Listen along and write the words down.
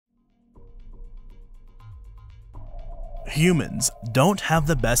Humans don't have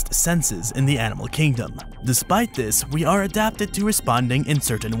the best senses in the animal kingdom. Despite this, we are adapted to responding in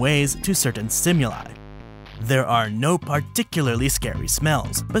certain ways to certain stimuli. There are no particularly scary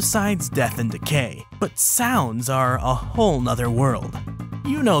smells, besides death and decay, but sounds are a whole nother world.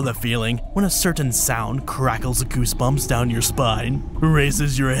 You know the feeling when a certain sound crackles goosebumps down your spine,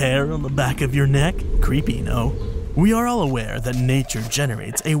 raises your hair on the back of your neck? Creepy, no? We are all aware that nature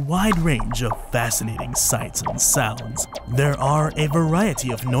generates a wide range of fascinating sights and sounds. There are a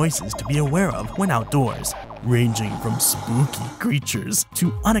variety of noises to be aware of when outdoors, ranging from spooky creatures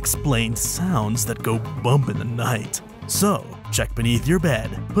to unexplained sounds that go bump in the night. So, check beneath your bed,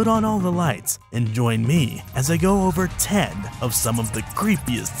 put on all the lights, and join me as I go over 10 of some of the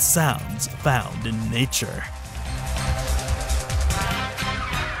creepiest sounds found in nature.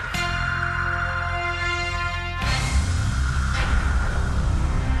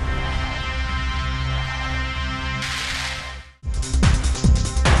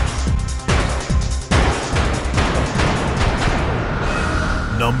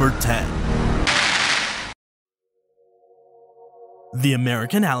 Number 10. The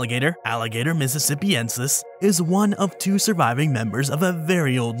American alligator, Alligator mississippiensis, is one of two surviving members of a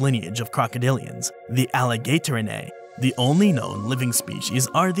very old lineage of crocodilians, the Alligatorinae. The only known living species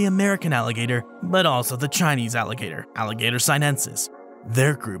are the American alligator, but also the Chinese alligator, Alligator sinensis.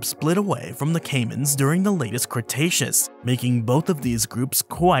 Their group split away from the caimans during the latest Cretaceous, making both of these groups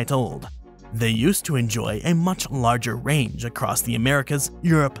quite old. They used to enjoy a much larger range across the Americas,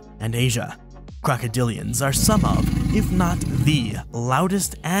 Europe, and Asia. Crocodilians are some of, if not the,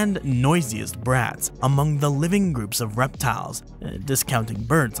 loudest and noisiest brats among the living groups of reptiles, discounting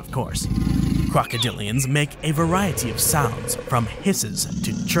birds of course. Crocodilians make a variety of sounds, from hisses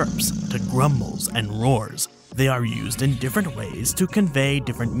to chirps to grumbles and roars. They are used in different ways to convey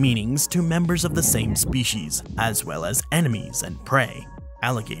different meanings to members of the same species, as well as enemies and prey.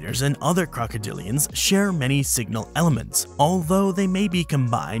 Alligators and other crocodilians share many signal elements, although they may be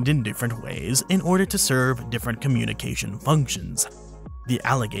combined in different ways in order to serve different communication functions. The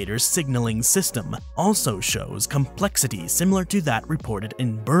alligator's signaling system also shows complexity similar to that reported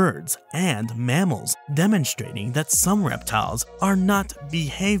in birds and mammals, demonstrating that some reptiles are not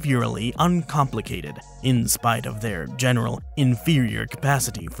behaviorally uncomplicated, in spite of their general inferior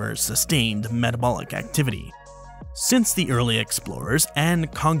capacity for sustained metabolic activity. Since the early explorers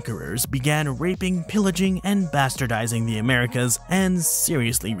and conquerors began raping, pillaging, and bastardizing the Americas and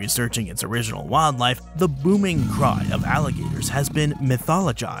seriously researching its original wildlife, the booming cry of alligators has been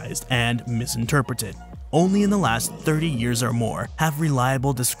mythologized and misinterpreted. Only in the last 30 years or more have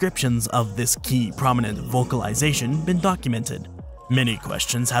reliable descriptions of this key prominent vocalization been documented. Many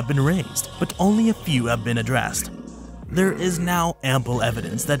questions have been raised, but only a few have been addressed. There is now ample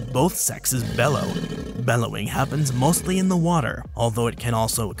evidence that both sexes bellow. Bellowing happens mostly in the water, although it can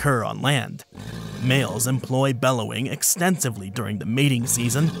also occur on land. Males employ bellowing extensively during the mating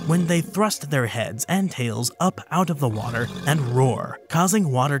season when they thrust their heads and tails up out of the water and roar,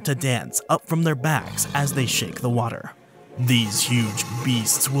 causing water to dance up from their backs as they shake the water. These huge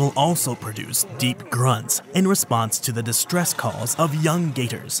beasts will also produce deep grunts in response to the distress calls of young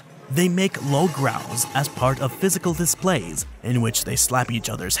gators. They make low growls as part of physical displays in which they slap each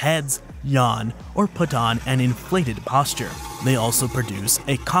other's heads, yawn, or put on an inflated posture. They also produce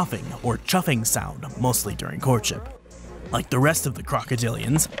a coughing or chuffing sound, mostly during courtship. Like the rest of the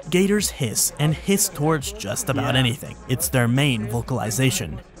crocodilians, gators hiss and hiss towards just about anything. It's their main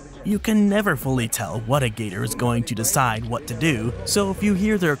vocalization. You can never fully tell what a gator is going to decide what to do, so if you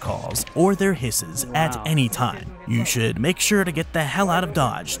hear their calls or their hisses at any time, you should make sure to get the hell out of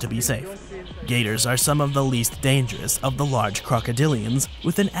Dodge to be safe. Gators are some of the least dangerous of the large crocodilians,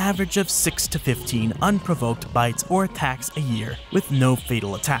 with an average of 6 to 15 unprovoked bites or attacks a year with no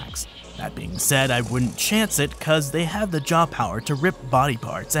fatal attacks. That being said, I wouldn't chance it cause they have the jaw power to rip body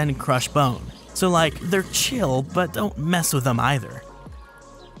parts and crush bone. So like, they're chill, but don't mess with them either.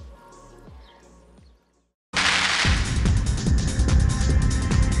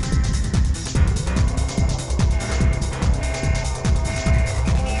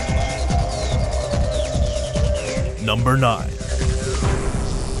 Number 9.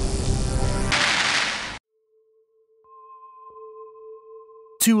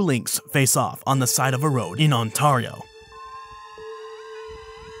 Two lynx face off on the side of a road in Ontario.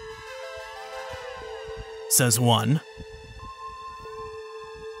 Says one.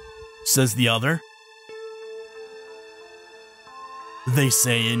 Says the other. They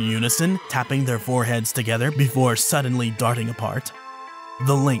say in unison, tapping their foreheads together before suddenly darting apart.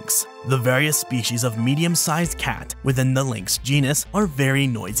 The lynx, the various species of medium-sized cat within the lynx genus, are very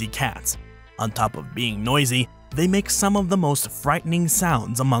noisy cats. On top of being noisy, They make some of the most frightening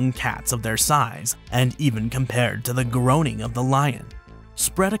sounds among cats of their size, and even compared to the groaning of the lion.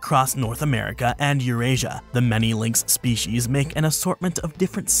 Spread across North America and Eurasia, the many lynx species make an assortment of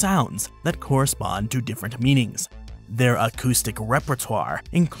different sounds that correspond to different meanings. Their acoustic repertoire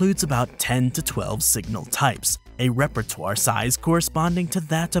includes about 10 to 12 signal types, a repertoire size corresponding to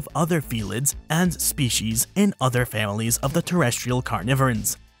that of other felids and species in other families of the terrestrial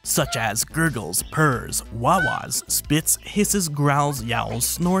carnivorans, such as gurgles, purrs, wah-wahs, spits, hisses, growls, yowls,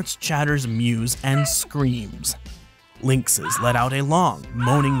 snorts, chatters, mews, and screams. Lynxes let out a long,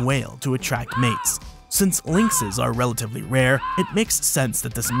 moaning wail to attract mates. Since lynxes are relatively rare, it makes sense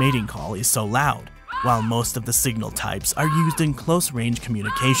that this mating call is so loud. While most of the signal types are used in close-range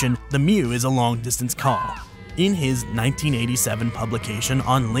communication, the mew is a long-distance call. In his 1987 publication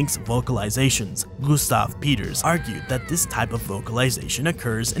on lynx vocalizations, Gustav Peters argued that this type of vocalization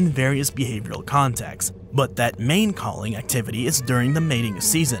occurs in various behavioral contexts, but that main calling activity is during the mating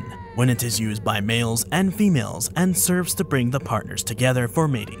season, when it is used by males and females and serves to bring the partners together for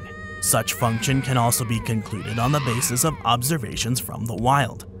mating. Such function can also be concluded on the basis of observations from the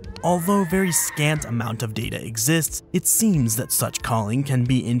wild. Although very scant amount of data exists, it seems that such calling can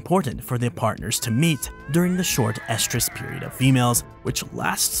be important for the partners to meet during the short estrus period of females, which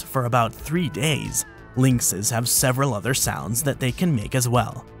lasts for about 3 days. Lynxes have several other sounds that they can make as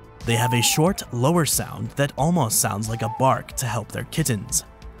well. They have a short, lower sound that almost sounds like a bark to help their kittens.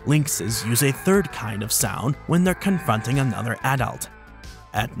 Lynxes use a third kind of sound when they're confronting another adult.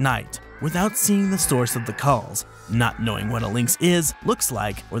 At night, without seeing the source of the calls, not knowing what a lynx is, looks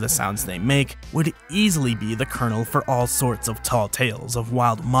like, or the sounds they make, would easily be the kernel for all sorts of tall tales of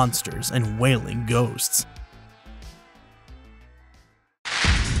wild monsters and wailing ghosts.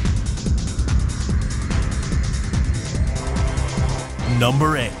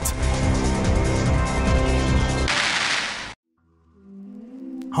 Number 8.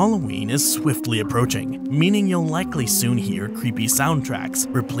 Halloween is swiftly approaching, meaning you'll likely soon hear creepy soundtracks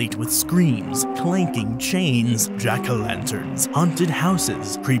replete with screams, clanking chains, jack-o'-lanterns, haunted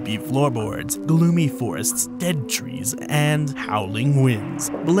houses, creepy floorboards, gloomy forests, dead trees, and howling winds,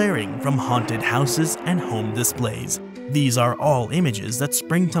 blaring from haunted houses and home displays. These are all images that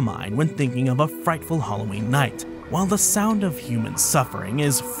spring to mind when thinking of a frightful Halloween night. While the sound of human suffering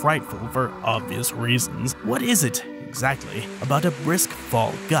is frightful for obvious reasons, what is it exactly about a brisk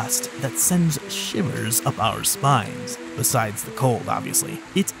fall gust that sends shivers up our spines? Besides the cold, obviously.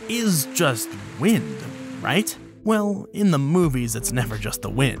 It is just wind, right? Well, in the movies it's never just the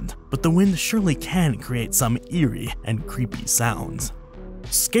wind, but the wind surely can create some eerie and creepy sounds.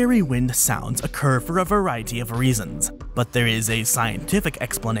 Scary wind sounds occur for a variety of reasons, but there is a scientific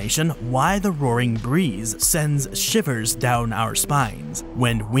explanation why the roaring breeze sends shivers down our spines.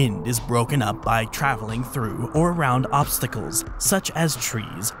 When wind is broken up by traveling through or around obstacles, such as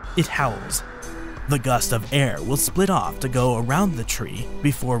trees, it howls. The gust of air will split off to go around the tree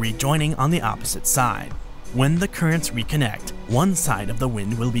before rejoining on the opposite side. When the currents reconnect, one side of the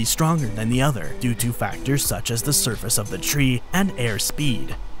wind will be stronger than the other due to factors such as the surface of the tree and air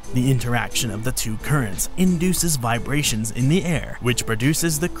speed. The interaction of the two currents induces vibrations in the air, which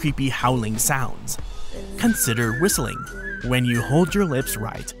produces the creepy howling sounds. Consider whistling. When you hold your lips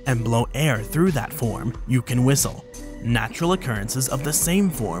right and blow air through that form, you can whistle. Natural occurrences of the same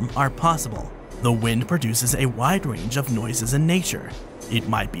form are possible. The wind produces a wide range of noises in nature. It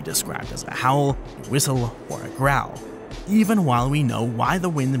might be described as a howl, a whistle, or a growl. Even while we know why the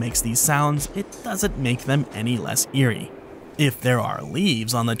wind makes these sounds, it doesn't make them any less eerie. If there are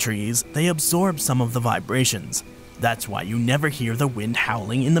leaves on the trees, they absorb some of the vibrations. That's why you never hear the wind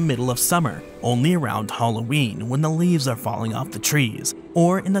howling in the middle of summer, only around Halloween when the leaves are falling off the trees,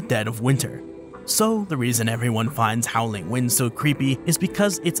 or in the dead of winter. So the reason everyone finds howling wind so creepy is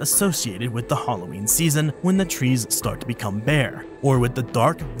because it's associated with the Halloween season when the trees start to become bare, or with the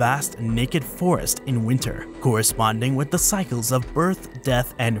dark, vast, naked forest in winter, corresponding with the cycles of birth,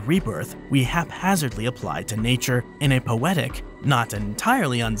 death, and rebirth we haphazardly apply to nature in a poetic, not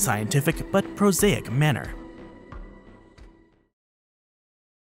entirely unscientific, but prosaic manner.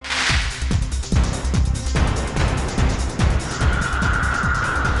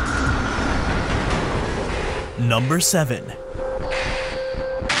 Number 7.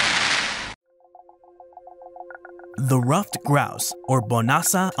 The ruffed grouse, or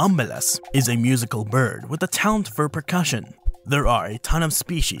Bonassa umbellus, is a musical bird with a talent for percussion. There are a ton of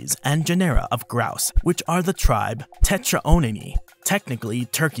species and genera of grouse, which are the tribe Tetraonini. Technically,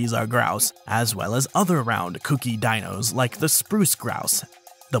 turkeys are grouse, as well as other round kooky dinos like the spruce grouse,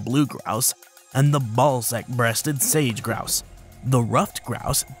 the blue grouse, and the Balzac-breasted sage grouse. The ruffed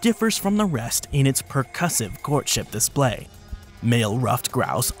grouse differs from the rest in its percussive courtship display. Male ruffed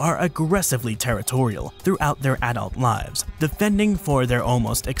grouse are aggressively territorial throughout their adult lives, defending for their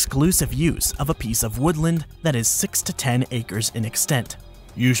almost exclusive use of a piece of woodland that is 6 to 10 acres in extent.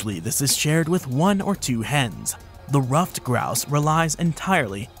 Usually this is shared with 1 or 2 hens. The ruffed grouse relies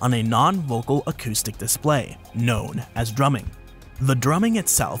entirely on a non-vocal acoustic display, known as drumming. The drumming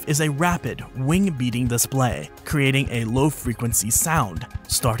itself is a rapid, wing-beating display, creating a low-frequency sound,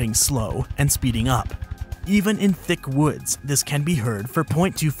 starting slow and speeding up. Even in thick woods, this can be heard for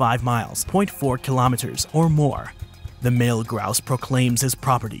 0.25 miles, 0.4 kilometers, or more. The male grouse proclaims his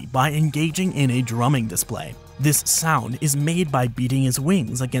property by engaging in a drumming display. This sound is made by beating his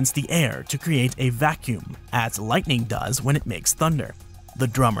wings against the air to create a vacuum, as lightning does when it makes thunder. The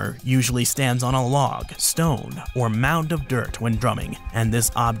drummer usually stands on a log, stone, or mound of dirt when drumming, and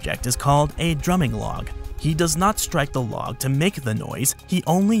this object is called a drumming log. He does not strike the log to make the noise, he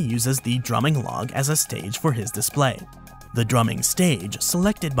only uses the drumming log as a stage for his display. The drumming stage,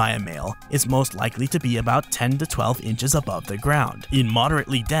 selected by a male, is most likely to be about 10 to 12 inches above the ground, in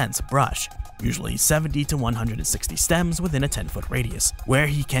moderately dense brush, usually 70 to 160 stems within a 10-foot radius, where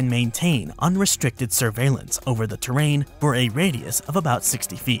he can maintain unrestricted surveillance over the terrain for a radius of about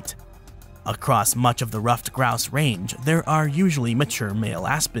 60 feet. Across much of the ruffed grouse range, there are usually mature male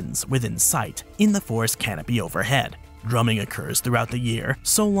aspens within sight in the forest canopy overhead. Drumming occurs throughout the year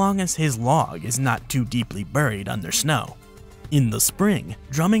so long as his log is not too deeply buried under snow. In the spring,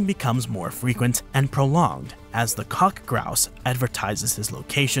 drumming becomes more frequent and prolonged as the cock grouse advertises his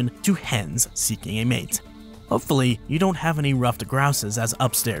location to hens seeking a mate. Hopefully, you don't have any ruffed grouses as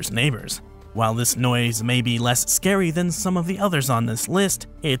upstairs neighbors. While this noise may be less scary than some of the others on this list,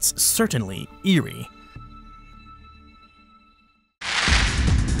 it's certainly eerie.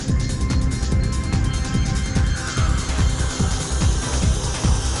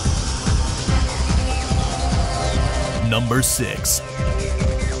 Number 6.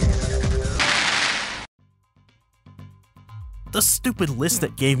 The stupid list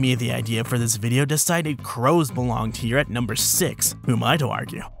that gave me the idea for this video decided crows belonged here at number 6, who am I to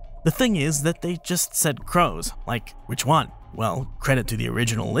argue? The thing is that they just said crows, like which one? Well, credit to the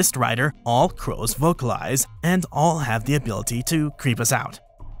original list writer, all crows vocalize, and all have the ability to creep us out.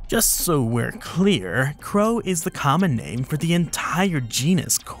 Just so we're clear, crow is the common name for the entire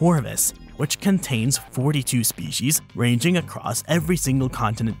genus Corvus, which contains 42 species ranging across every single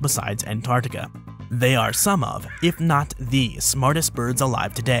continent besides Antarctica. They are some of, if not the smartest birds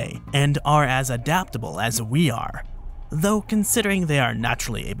alive today, and are as adaptable as we are. Though considering they are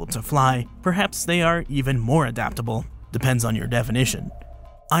naturally able to fly, perhaps they are even more adaptable. Depends on your definition.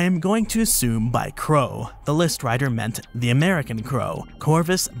 I am going to assume by crow, the list writer meant the American crow,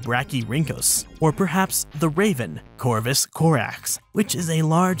 Corvus brachyrhynchus, or perhaps the raven, Corvus corax, which is a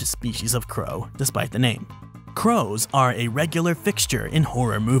large species of crow, despite the name. Crows are a regular fixture in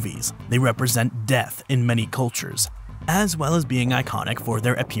horror movies. They represent death in many cultures. As well as being iconic for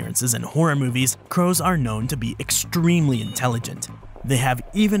their appearances in horror movies, crows are known to be extremely intelligent. They have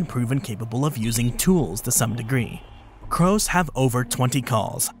even proven capable of using tools to some degree. Crows have over 20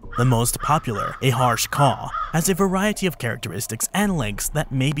 calls. The most popular, a harsh caw, has a variety of characteristics and lengths that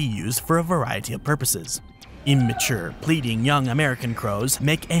may be used for a variety of purposes. Immature, pleading young American crows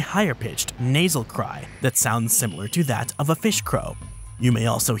make a higher-pitched, nasal cry that sounds similar to that of a fish crow. You may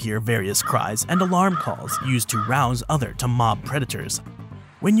also hear various cries and alarm calls used to rouse other to mob predators.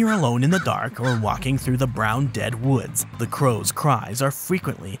 When you're alone in the dark or walking through the brown dead woods, the crow's cries are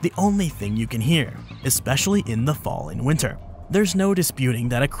frequently the only thing you can hear, especially in the fall and winter. There's no disputing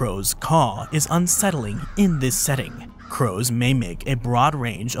that a crow's caw is unsettling in this setting. Crows may make a broad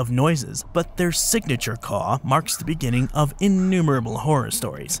range of noises, but their signature caw marks the beginning of innumerable horror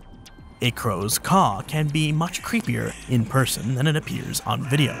stories. A crow's caw can be much creepier in person than it appears on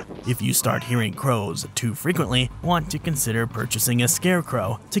video. If you start hearing crows too frequently, want to consider purchasing a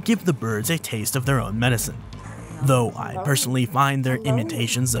scarecrow to give the birds a taste of their own medicine. Though I personally find their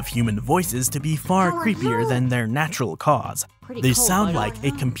imitations of human voices to be far creepier than their natural caws. They sound like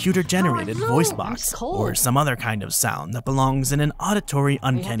a computer-generated voice box, or some other kind of sound that belongs in an auditory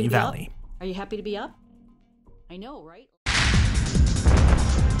uncanny valley. Are you happy to be up? I know, right?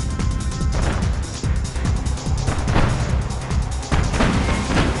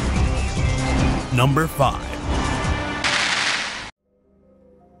 Number 5.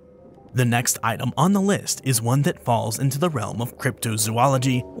 The next item on the list is one that falls into the realm of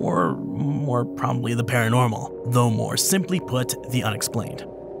cryptozoology, or more probably the paranormal, though more simply put, the unexplained.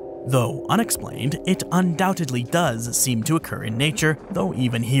 Though unexplained, it undoubtedly does seem to occur in nature, though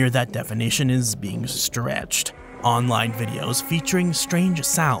even here that definition is being stretched. Online videos featuring strange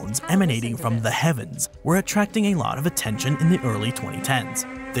sounds emanating from the heavens were attracting a lot of attention in the early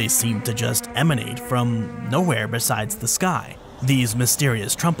 2010s. They seemed to just emanate from nowhere besides the sky. These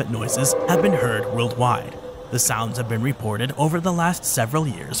mysterious trumpet noises have been heard worldwide. The sounds have been reported over the last several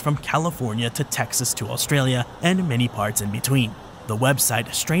years from California to Texas to Australia and many parts in between. The website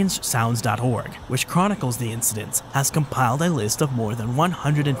strangesounds.org, which chronicles the incidents, has compiled a list of more than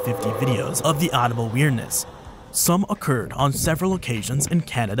 150 videos of the audible weirdness. Some occurred on several occasions in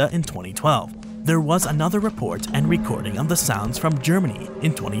Canada in 2012. There was another report and recording of the sounds from Germany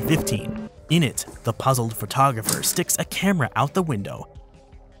in 2015. In it, the puzzled photographer sticks a camera out the window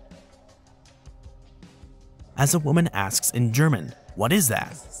as a woman asks in German, "What is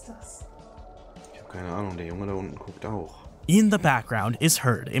that?" Ich habe keine Ahnung, der Junge da unten guckt auch. In the background is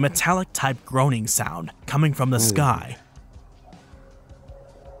heard a metallic-type groaning sound coming from the sky.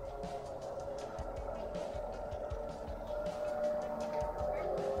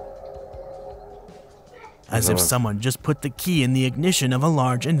 As if someone just put the key in the ignition of a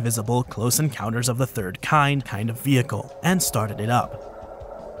large, invisible, Close Encounters of the Third kind of vehicle and started it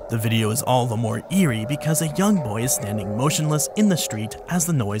up. The video is all the more eerie because a young boy is standing motionless in the street as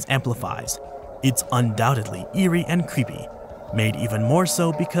the noise amplifies. It's undoubtedly eerie and creepy, made even more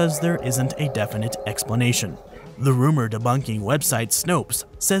so because there isn't a definite explanation. The rumor debunking website Snopes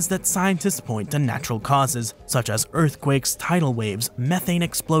says that scientists point to natural causes such as earthquakes, tidal waves, methane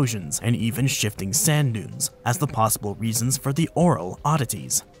explosions, and even shifting sand dunes as the possible reasons for the aural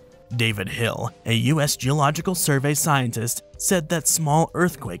oddities. David Hill, a U.S. Geological Survey scientist, said that small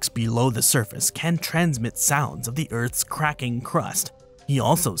earthquakes below the surface can transmit sounds of the Earth's cracking crust. He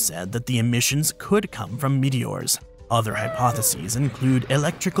also said that the emissions could come from meteors. Other hypotheses include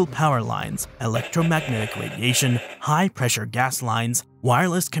electrical power lines, electromagnetic radiation, high-pressure gas lines,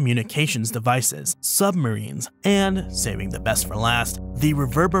 wireless communications devices, submarines, and, saving the best for last, the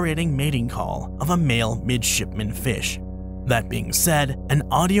reverberating mating call of a male midshipman fish. That being said, an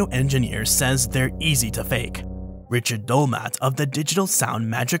audio engineer says they're easy to fake. Richard Dolmat of the Digital Sound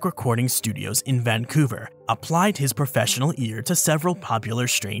Magic Recording Studios in Vancouver applied his professional ear to several popular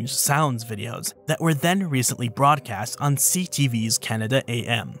strange sounds videos that were then recently broadcast on CTV's Canada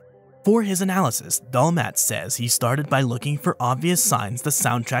AM. For his analysis, Dolmat says he started by looking for obvious signs the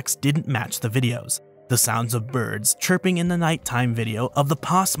soundtracks didn't match the videos. The sounds of birds chirping in the nighttime video of the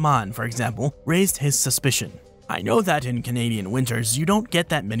Passman, for example, raised his suspicion. "I know that in Canadian winters you don't get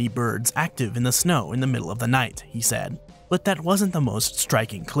that many birds active in the snow in the middle of the night," he said, but that wasn't the most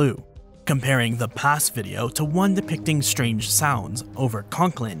striking clue. Comparing the Pass video to one depicting strange sounds over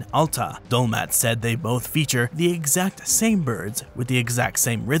Conklin, Alta, Dolmat said they both feature the exact same birds with the exact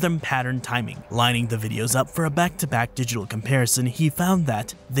same rhythm, pattern, timing. Lining the videos up for a back-to-back digital comparison, he found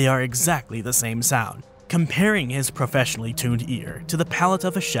that they are exactly the same sound. Comparing his professionally tuned ear to the palate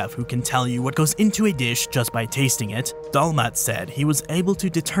of a chef who can tell you what goes into a dish just by tasting it, Dolmat said he was able to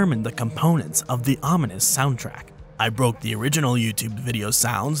determine the components of the ominous soundtrack. "I broke the original YouTube video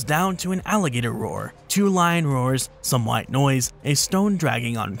sounds down to an alligator roar, 2 lion roars, some white noise, a stone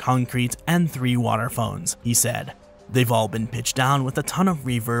dragging on concrete, and 3 water phones," he said. "They've all been pitched down with a ton of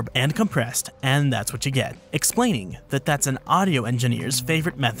reverb and compressed, and that's what you get," explaining that that's an audio engineer's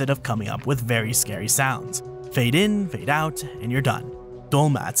favorite method of coming up with very scary sounds. Fade in, fade out, and you're done.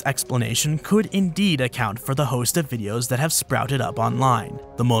 Dolmat's explanation could indeed account for the host of videos that have sprouted up online,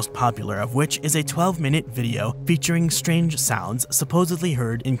 the most popular of which is a 12-minute video featuring strange sounds supposedly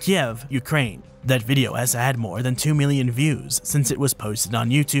heard in Kiev, Ukraine. That video has had more than 2 million views since it was posted on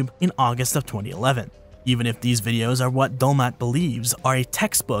YouTube in August of 2011. Even if these videos are what Dolmat believes are a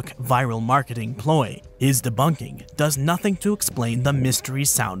textbook viral marketing ploy, his debunking does nothing to explain the mystery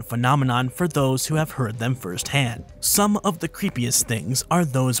sound phenomenon for those who have heard them firsthand. Some of the creepiest things are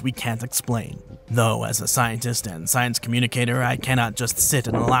those we can't explain. Though as a scientist and science communicator, I cannot just sit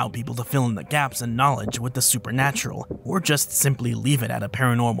and allow people to fill in the gaps in knowledge with the supernatural, or just simply leave it at a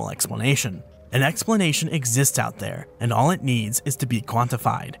paranormal explanation. An explanation exists out there, and all it needs is to be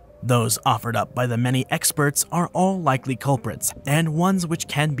quantified. Those offered up by the many experts are all likely culprits, and ones which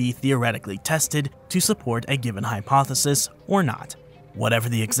can be theoretically tested to support a given hypothesis or not. Whatever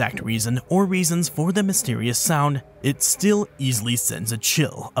the exact reason or reasons for the mysterious sound, it still easily sends a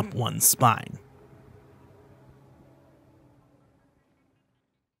chill up one's spine.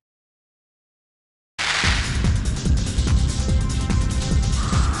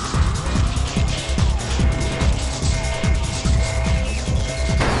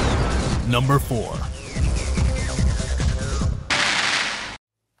 Number 4.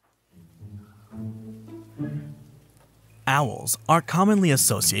 Owls are commonly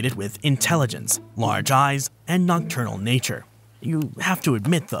associated with intelligence, large eyes, and nocturnal nature. You have to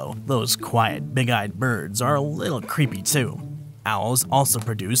admit though, those quiet, big-eyed birds are a little creepy too. Owls also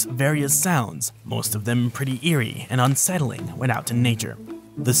produce various sounds, most of them pretty eerie and unsettling when out in nature.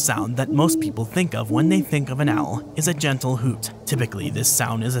 The sound that most people think of when they think of an owl is a gentle hoot. Typically, this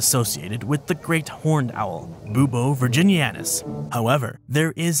sound is associated with the great horned owl, Bubo virginianus. However,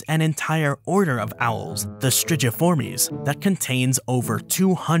 there is an entire order of owls, the Strigiformes, that contains over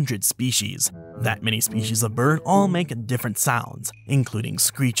 200 species. That many species of bird all make different sounds, including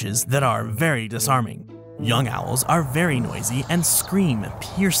screeches that are very disarming. Young owls are very noisy and scream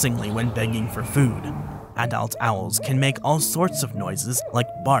piercingly when begging for food. Adult owls can make all sorts of noises like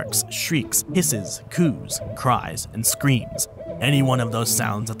barks, shrieks, hisses, coos, cries, and screams. Any one of those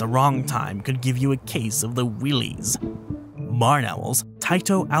sounds at the wrong time could give you a case of the willies. Barn owls,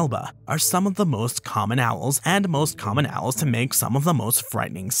 Tyto alba, are some of the most common owls and most common owls to make some of the most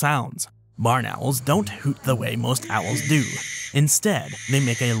frightening sounds. Barn owls don't hoot the way most owls do. Instead, they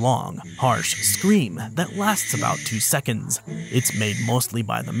make a long, harsh scream that lasts about 2 seconds. It's made mostly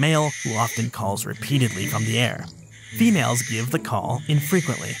by the male, who often calls repeatedly from the air. Females give the call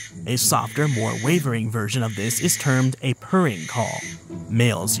infrequently. A softer, more wavering version of this is termed a purring call.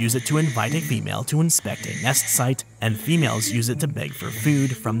 Males use it to invite a female to inspect a nest site, and females use it to beg for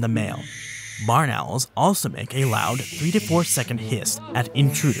food from the male. Barn owls also make a loud 3 to 4 second hiss at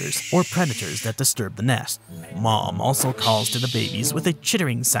intruders or predators that disturb the nest. Mom also calls to the babies with a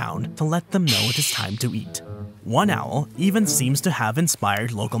chittering sound to let them know it is time to eat. One owl even seems to have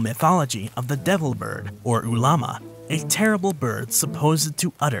inspired local mythology of the devil bird, or ulama, a terrible bird supposed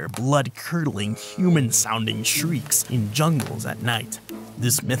to utter blood-curdling, human-sounding shrieks in jungles at night.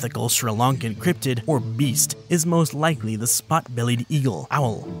 This mythical Sri Lankan cryptid, or beast, is most likely the spot-bellied eagle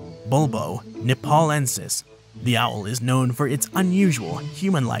owl, Bulbo nepalensis. The owl is known for its unusual,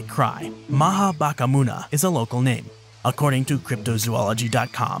 human-like cry. Mahabakamuna is a local name. According to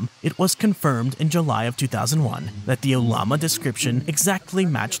cryptozoology.com, it was confirmed in July of 2001 that the ulama description exactly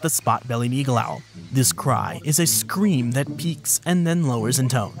matched the spot-bellied eagle owl. This cry is a scream that peaks and then lowers in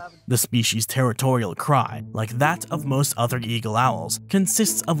tone. The species' territorial cry, like that of most other eagle owls,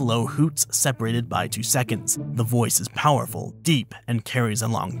 consists of low hoots separated by 2 seconds. The voice is powerful, deep, and carries a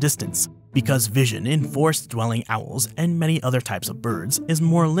long distance. Because vision in forest-dwelling owls and many other types of birds is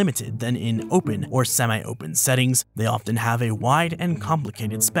more limited than in open or semi-open settings, they often have a wide and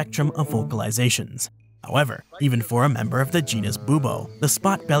complicated spectrum of vocalizations. However, even for a member of the genus Bubo, the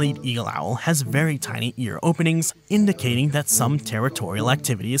spot-bellied eagle owl has very tiny ear openings, indicating that some territorial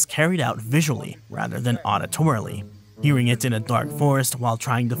activity is carried out visually rather than auditorily. Hearing it in a dark forest while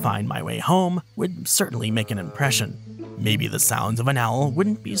trying to find my way home would certainly make an impression. Maybe the sounds of an owl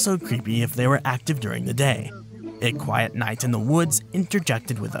wouldn't be so creepy if they were active during the day. A quiet night in the woods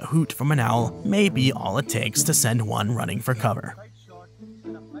interjected with a hoot from an owl may be all it takes to send one running for cover.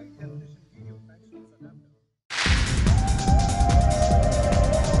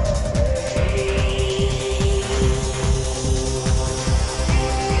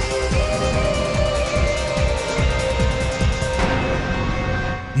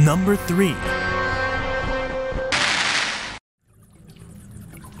 Number 3.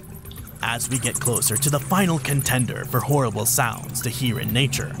 As we get closer to the final contender for horrible sounds to hear in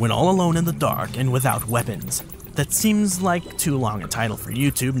nature when all alone in the dark and without weapons. That seems like too long a title for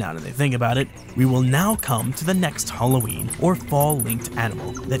YouTube now that I think about it. We will now come to the next Halloween or fall-linked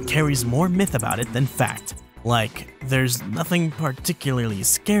animal that carries more myth about it than fact. Like, there's nothing particularly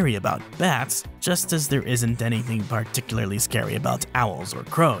scary about bats, just as there isn't anything particularly scary about owls or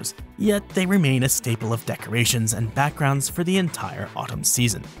crows, yet they remain a staple of decorations and backgrounds for the entire autumn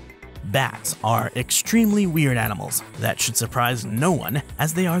season. Bats are extremely weird animals that should surprise no one,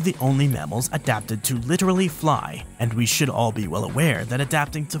 as they are the only mammals adapted to literally fly, and we should all be well aware that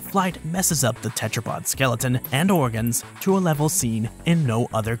adapting to flight messes up the tetrapod skeleton and organs to a level seen in no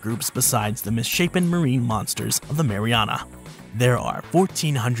other groups besides the misshapen marine monsters of the Mariana. There are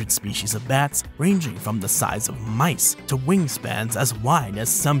 1,400 species of bats, ranging from the size of mice to wingspans as wide as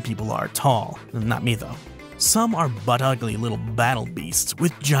some people are tall. Not me though. Some are butt-ugly little battle beasts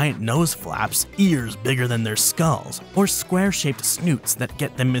with giant nose flaps, ears bigger than their skulls, or square-shaped snoots that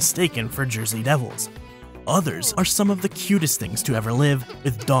get them mistaken for Jersey Devils. Others are some of the cutest things to ever live,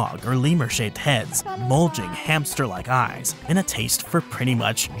 with dog or lemur-shaped heads, bulging hamster-like eyes, and a taste for pretty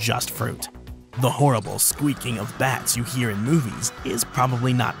much just fruit. The horrible squeaking of bats you hear in movies is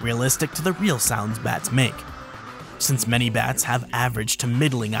probably not realistic to the real sounds bats make. Since many bats have average to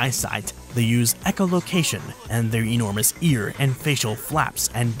middling eyesight, they use echolocation and their enormous ear and facial flaps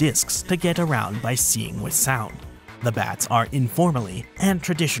and discs to get around by seeing with sound. The bats are informally and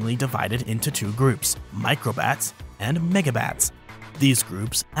traditionally divided into two groups, microbats and megabats. These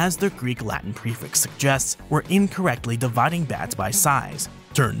groups, as their Greek-Latin prefix suggests, were incorrectly dividing bats by size.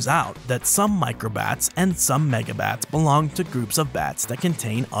 Turns out that some microbats and some megabats belong to groups of bats that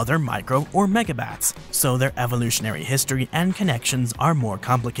contain other micro or megabats, so their evolutionary history and connections are more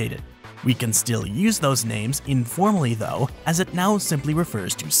complicated. We can still use those names informally though, as it now simply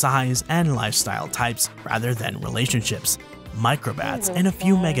refers to size and lifestyle types rather than relationships. Microbats and a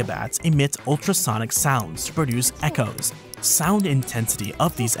few megabats emit ultrasonic sounds to produce echoes. Sound intensity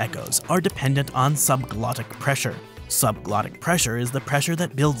of these echoes are dependent on subglottic pressure. Subglottic pressure is the pressure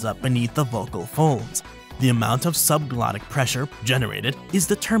that builds up beneath the vocal folds. The amount of subglottic pressure generated is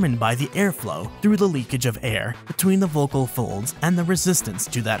determined by the airflow through the leakage of air between the vocal folds and the resistance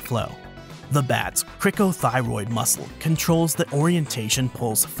to that flow. The bat's cricothyroid muscle controls the orientation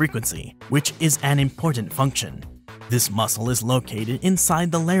pulse frequency, which is an important function. This muscle is located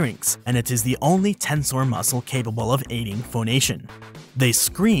inside the larynx, and it is the only tensor muscle capable of aiding phonation. They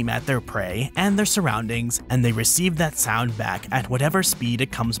scream at their prey and their surroundings, and they receive that sound back at whatever speed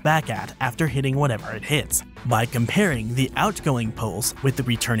it comes back at after hitting whatever it hits. By comparing the outgoing pulse with the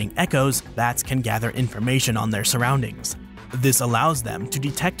returning echoes, bats can gather information on their surroundings. This allows them to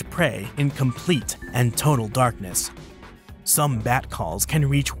detect prey in complete and total darkness. Some bat calls can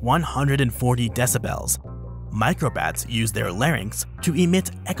reach 140 decibels. Microbats use their larynx to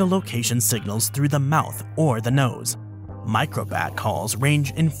emit echolocation signals through the mouth or the nose. Microbat calls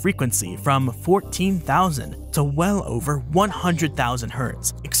range in frequency from 14,000 to well over 100,000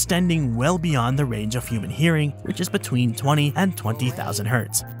 Hz, extending well beyond the range of human hearing, which is between 20 and 20,000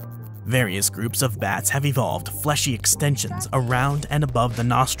 Hz. Various groups of bats have evolved fleshy extensions around and above the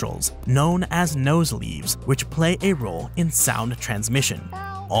nostrils, known as nose leaves, which play a role in sound transmission.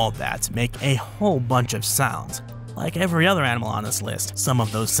 All bats make a whole bunch of sounds. Like every other animal on this list, some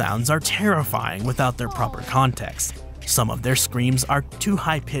of those sounds are terrifying without their proper context. Some of their screams are too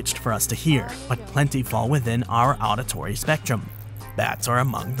high-pitched for us to hear, but plenty fall within our auditory spectrum. Bats are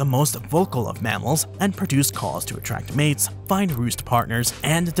among the most vocal of mammals and produce calls to attract mates, find roost partners,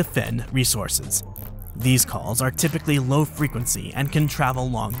 and defend resources. These calls are typically low frequency and can travel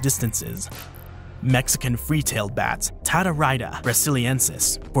long distances. Mexican free-tailed bats, Tatarida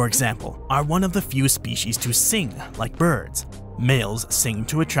brasiliensis, for example, are one of the few species to sing like birds. Males sing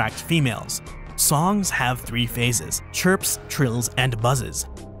to attract females. Songs have three phases: chirps, trills, and buzzes,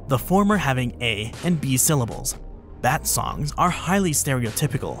 the former having A and B syllables. Bat songs are highly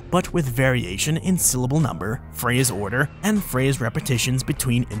stereotypical, but with variation in syllable number, phrase order, and phrase repetitions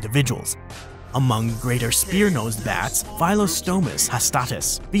between individuals. Among greater spear-nosed bats, Philostomus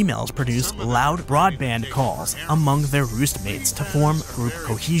hastatus, females produce loud, broadband calls among their roost mates to form group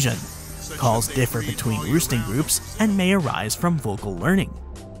cohesion. Calls differ between roosting groups and may arise from vocal learning.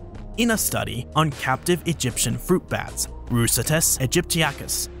 In a study on captive Egyptian fruit bats, Rusatus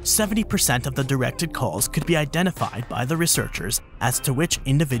aegyptiacus, 70% of the directed calls could be identified by the researchers as to which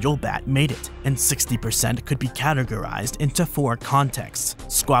individual bat made it, and 60% could be categorized into four contexts: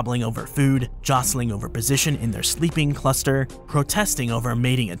 squabbling over food, jostling over position in their sleeping cluster, protesting over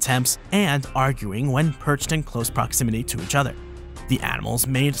mating attempts, and arguing when perched in close proximity to each other. The animals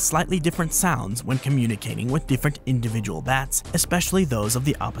made slightly different sounds when communicating with different individual bats, especially those of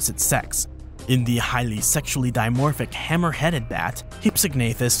the opposite sex. In the highly sexually dimorphic hammer-headed bat,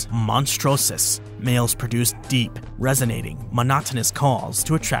 Hypsognathus monstrosus, males produce deep, resonating, monotonous calls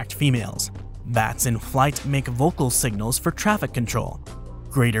to attract females. Bats in flight make vocal signals for traffic control.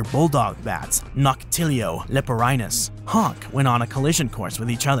 Greater bulldog bats, Noctilio leporinus, honk when on a collision course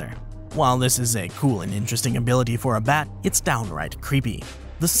with each other. While this is a cool and interesting ability for a bat, it's downright creepy.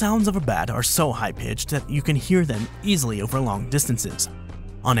 The sounds of a bat are so high-pitched that you can hear them easily over long distances.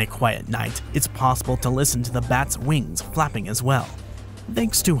 On a quiet night, it's possible to listen to the bat's wings flapping as well.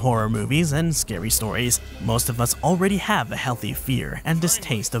 Thanks to horror movies and scary stories, most of us already have a healthy fear and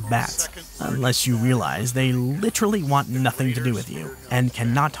distaste of bats, unless you realize they literally want nothing to do with you and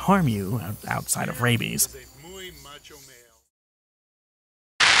cannot harm you outside of rabies.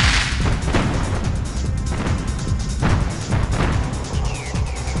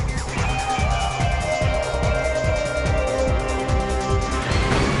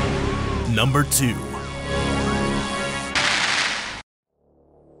 Number 2.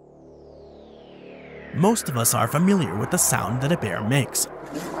 Most of us are familiar with the sound that a bear makes.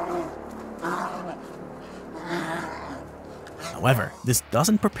 However, this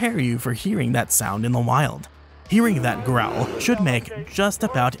doesn't prepare you for hearing that sound in the wild. Hearing that growl should make just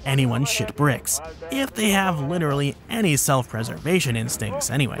about anyone shit bricks, if they have literally any self-preservation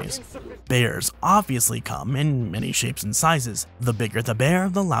instincts anyways. Bears obviously come in many shapes and sizes. The bigger the bear,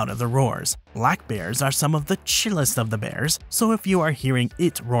 the louder the roars. Black bears are some of the chillest of the bears, so if you are hearing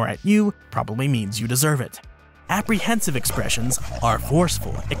it roar at you, probably means you deserve it. Apprehensive expressions are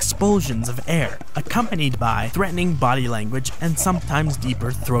forceful expulsions of air, accompanied by threatening body language and sometimes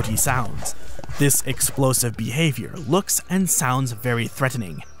deeper throaty sounds. This explosive behavior looks and sounds very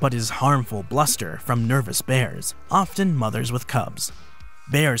threatening, but is harmful bluster from nervous bears, often mothers with cubs.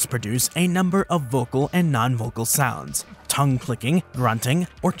 Bears produce a number of vocal and non-vocal sounds. Tongue clicking, grunting,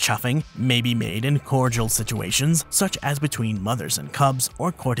 or chuffing may be made in cordial situations, such as between mothers and cubs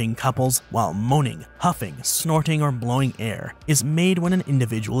or courting couples, while moaning, huffing, snorting, or blowing air is made when an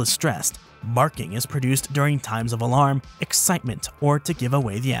individual is stressed. Barking is produced during times of alarm, excitement, or to give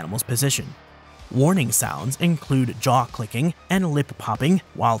away the animal's position. Warning sounds include jaw clicking and lip popping,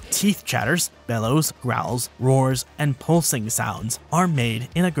 while teeth chatters, bellows, growls, roars, and pulsing sounds are made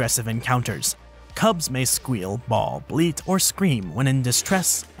in aggressive encounters. Cubs may squeal, bawl, bleat, or scream when in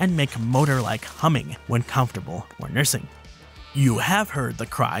distress and make motor-like humming when comfortable or nursing. You have heard the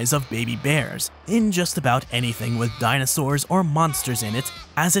cries of baby bears in just about anything with dinosaurs or monsters in it,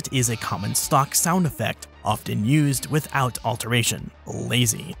 as it is a common stock sound effect, often used without alteration.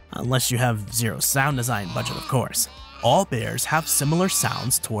 Lazy, unless you have zero sound design budget, of course. All bears have similar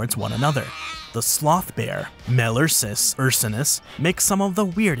sounds towards one another. The sloth bear, Melursus ursinus, makes some of the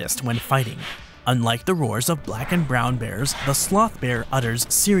weirdest when fighting. Unlike the roars of black and brown bears, the sloth bear utters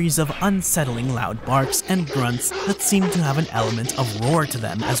series of unsettling loud barks and grunts that seem to have an element of roar to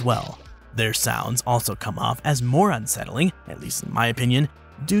them as well. Their sounds also come off as more unsettling, at least in my opinion,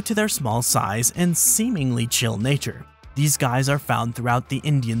 due to their small size and seemingly chill nature. These guys are found throughout the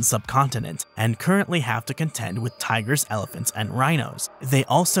Indian subcontinent and currently have to contend with tigers, elephants, and rhinos. They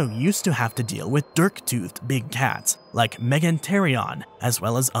also used to have to deal with dirk-toothed big cats like Meganterion, as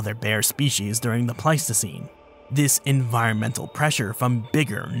well as other bear species during the Pleistocene. This environmental pressure from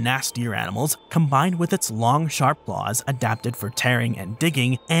bigger, nastier animals, combined with its long, sharp claws adapted for tearing and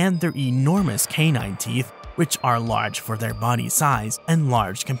digging, and their enormous canine teeth, which are large for their body size and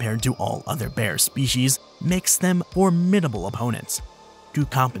large compared to all other bear species, makes them formidable opponents. To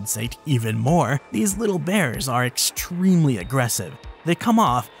compensate even more, these little bears are extremely aggressive. They come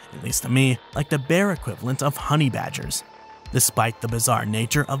off, at least to me, like the bear equivalent of honey badgers. Despite the bizarre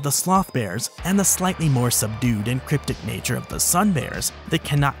nature of the sloth bears and the slightly more subdued and cryptic nature of the sun bears, they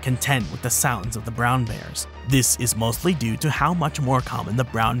cannot contend with the sounds of the brown bears. This is mostly due to how much more common the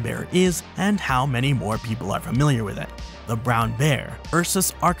brown bear is and how many more people are familiar with it. The brown bear,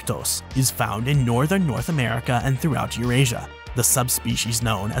 Ursus arctos, is found in northern North America and throughout Eurasia. The subspecies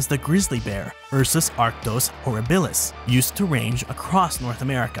known as the grizzly bear, Ursus arctos horribilis, used to range across North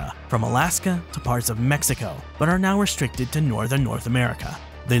America, from Alaska to parts of Mexico, but are now restricted to northern North America.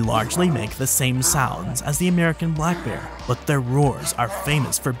 They largely make the same sounds as the American black bear, but their roars are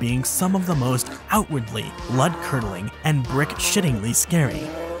famous for being some of the most outwardly blood-curdling and brick-shittingly scary.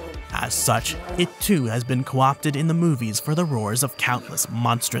 As such, it too has been co-opted in the movies for the roars of countless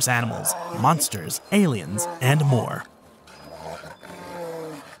monstrous animals, monsters, aliens, and more.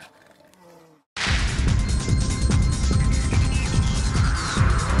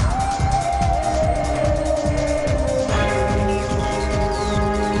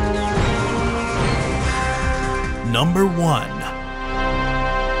 Number 1.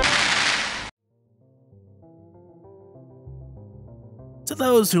 To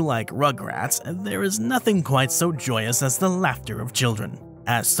those who like Rugrats, there is nothing quite so joyous as the laughter of children.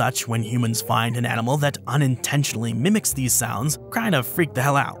 As such, when humans find an animal that unintentionally mimics these sounds, kind of freak the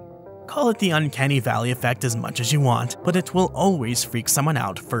hell out. Call it the uncanny valley effect as much as you want, but it will always freak someone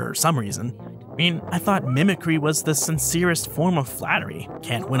out for some reason. I mean, I thought mimicry was the sincerest form of flattery.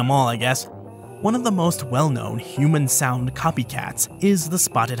 Can't win them all, I guess. One of the most well-known human sound copycats is the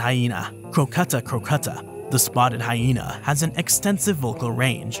spotted hyena, Crocuta crocuta. The spotted hyena has an extensive vocal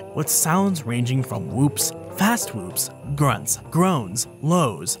range, with sounds ranging from whoops, fast whoops, grunts, groans,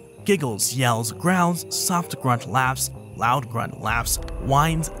 lows, giggles, yells, growls, soft grunt laughs, loud grunt laughs,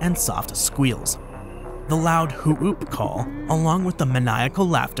 whines, and soft squeals. The loud whoop call, along with the maniacal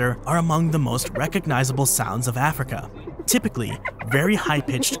laughter, are among the most recognizable sounds of Africa. Typically, very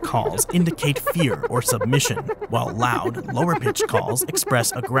high-pitched calls indicate fear or submission, while loud, lower-pitched calls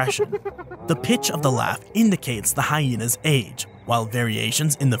express aggression. The pitch of the laugh indicates the hyena's age, while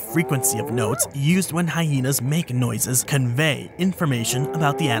variations in the frequency of notes used when hyenas make noises convey information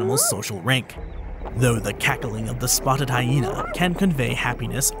about the animal's social rank. Though the cackling of the spotted hyena can convey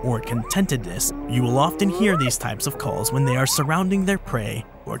happiness or contentedness, you will often hear these types of calls when they are surrounding their prey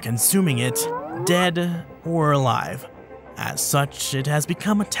or consuming it, dead or alive. As such, it has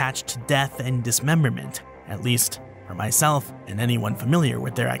become attached to death and dismemberment, at least for myself and anyone familiar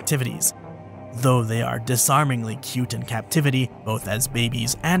with their activities. Though they are disarmingly cute in captivity, both as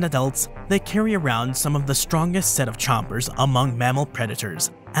babies and adults, they carry around some of the strongest set of chompers among mammal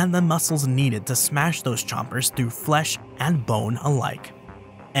predators, and the muscles needed to smash those chompers through flesh and bone alike.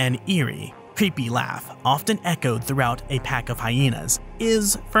 An eerie, creepy laugh, often echoed throughout a pack of hyenas,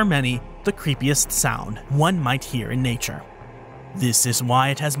 is, for many, the creepiest sound one might hear in nature. This is why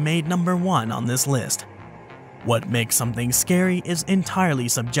it has made number 1 on this list. What makes something scary is entirely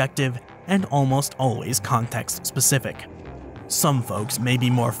subjective and almost always context-specific. Some folks may be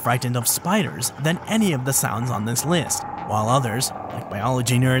more frightened of spiders than any of the sounds on this list, while others, like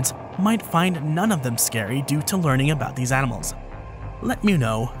biology nerds, might find none of them scary due to learning about these animals. Let me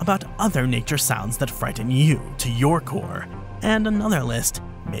know about other nature sounds that frighten you to your core, and another list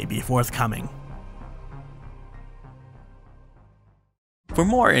may be forthcoming. For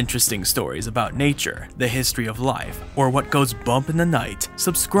more interesting stories about nature, the history of life, or what goes bump in the night,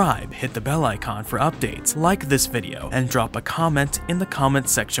 subscribe, hit the bell icon for updates, like this video, and drop a comment in the comment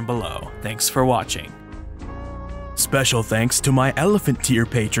section below. Thanks for watching. Special thanks to my elephant tier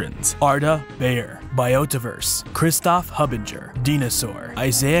patrons: Arda Bayer, Biotiverse, Christoph Hubinger, Dinosaur,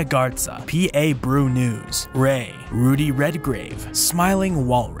 Isaiah Garza, PA Brew News, Ray, Rudy Redgrave, Smiling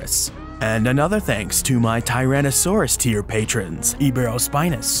Walrus. And another thanks to my Tyrannosaurus tier patrons: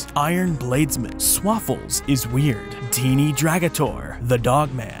 Iberospinus, Iron Bladesman, Swaffles is Weird, Teeny Dragator, The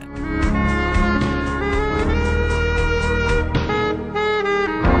Dogman,